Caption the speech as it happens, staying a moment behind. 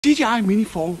DJI Mini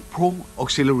 4 Pro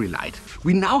auxiliary light.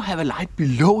 We now have a light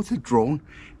below the drone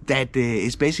that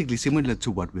is basically similar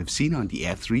to what we've seen on the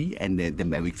Air 3 and the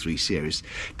Mavic 3 series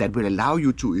that will allow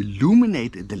you to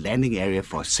illuminate the landing area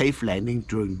for a safe landing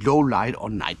during low light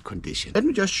or night conditions. Let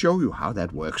me just show you how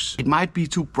that works. It might be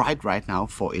too bright right now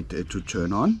for it to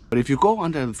turn on, but if you go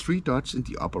under the three dots in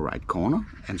the upper right corner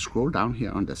and scroll down here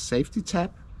on the safety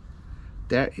tab,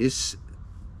 there is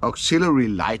auxiliary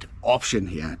light option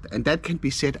here, and that can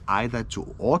be set either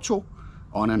to auto,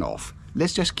 on and off.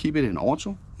 Let's just keep it in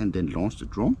auto and then launch the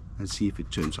drone and see if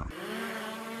it turns on.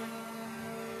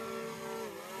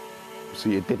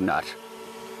 See, it did not.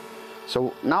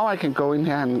 So now I can go in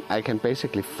here and I can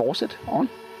basically force it on.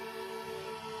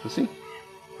 You see?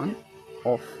 On,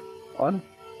 off, on,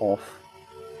 off.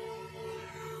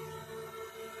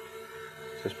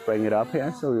 Just bring it up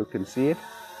here so you can see it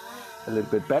a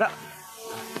little bit better.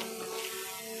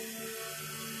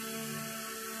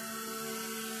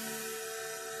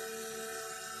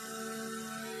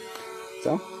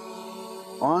 So,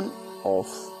 on,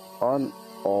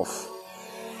 off.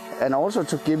 And also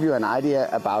to give you an idea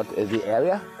about the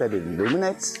area that it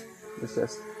illuminates, let's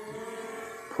just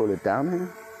pull it down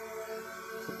here.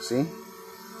 So, see?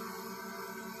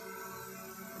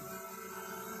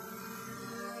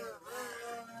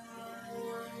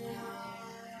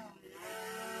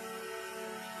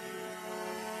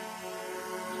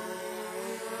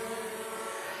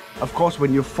 Of course,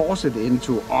 when you force it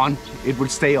into on, it will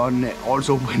stay on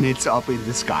also when it's up in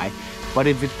the sky. But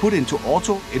if it's put into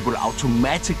auto, it will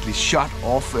automatically shut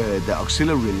off the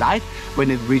auxiliary light when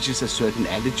it reaches a certain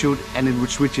altitude, and it will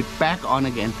switch it back on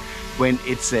again when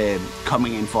it's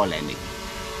coming in for a landing.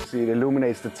 See, it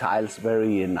illuminates the tiles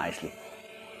very nicely.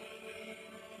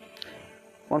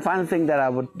 One final thing that I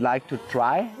would like to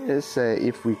try is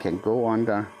if we can go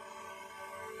under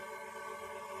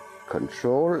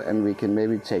control and we can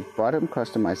maybe take bottom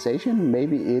customization.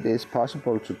 Maybe it is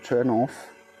possible to turn off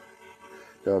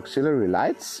the auxiliary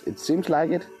lights. It seems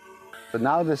like it. But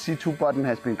now the C2 button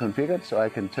has been configured, so I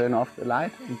can turn off the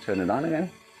light and turn it on again.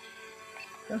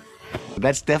 Yeah.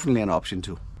 That's definitely an option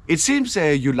too. It seems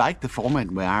you like the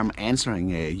format where I'm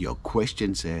answering your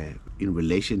questions in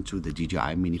relation to the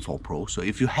DJI Mini 4 Pro. So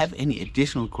if you have any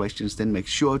additional questions, then make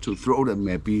sure to throw them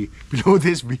below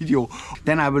this video.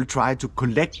 Then I will try to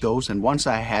collect those, and once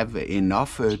I have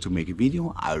enough to make a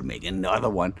video, I will make another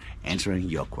one answering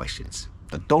your questions.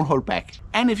 But don't hold back.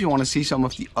 And if you want to see some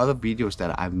of the other videos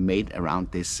that I've made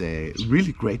around this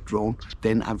really great drone,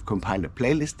 then I've compiled a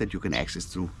playlist that you can access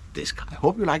through this. I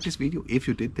hope you liked this video. If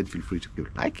you did, then feel free to give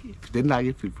it a like. If you didn't like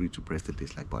it, feel free to press the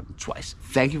dislike button twice.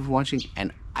 Thank you for watching,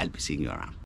 and I'll be seeing you around.